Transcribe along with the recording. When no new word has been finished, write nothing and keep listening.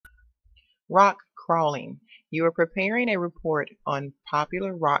Rock crawling. You are preparing a report on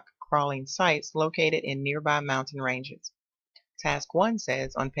popular rock crawling sites located in nearby mountain ranges. Task 1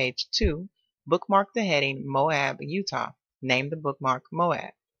 says on page 2, bookmark the heading Moab, Utah. Name the bookmark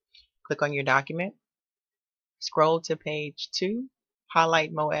Moab. Click on your document. Scroll to page 2,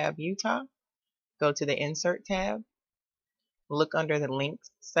 highlight Moab, Utah. Go to the Insert tab. Look under the Links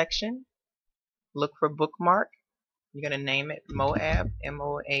section. Look for bookmark. You're going to name it Moab,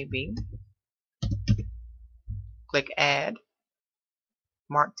 M-O-A-B. Click Add.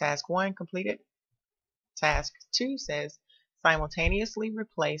 Mark Task 1 completed. Task 2 says simultaneously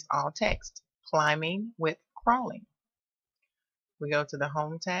replace all text, climbing with crawling. We go to the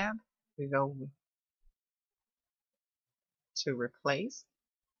Home tab. We go to Replace.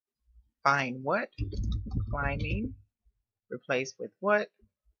 Find what? Climbing. Replace with what?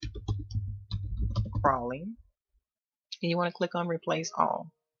 Crawling. And you want to click on Replace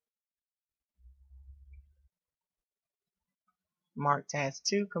All. Mark Task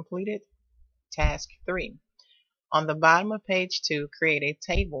 2 completed. Task 3. On the bottom of page 2, create a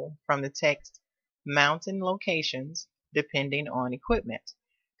table from the text mountain locations depending on equipment.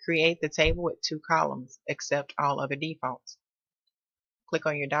 Create the table with 2 columns, accept all other defaults. Click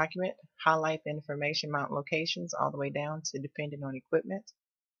on your document, highlight the information mountain locations all the way down to depending on equipment.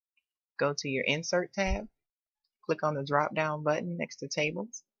 Go to your Insert tab, click on the drop-down button next to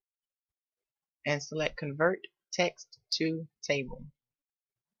Tables, and select Convert Text to Table.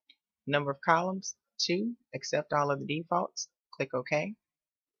 Number of columns, 2. Accept all of the defaults. Click OK.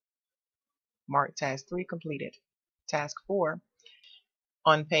 Mark Task 3 completed. Task 4.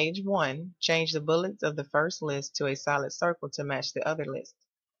 On page 1, change the bullets of the first list to a solid circle to match the other list.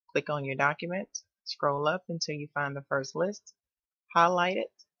 Click on your document. Scroll up until you find the first list. Highlight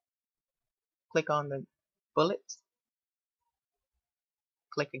it. Click on the bullets.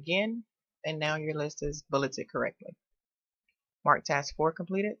 Click again, and now your list is bulleted correctly. Mark Task 4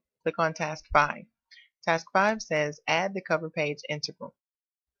 completed. Click on Task 5. Task 5 says add the cover page integral.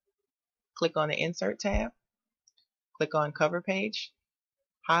 Click on the Insert tab. Click on Cover Page.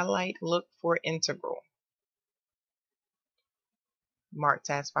 Highlight Look for Integral. Mark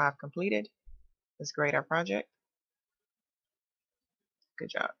Task 5 completed. Let's grade our project. Good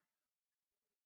job.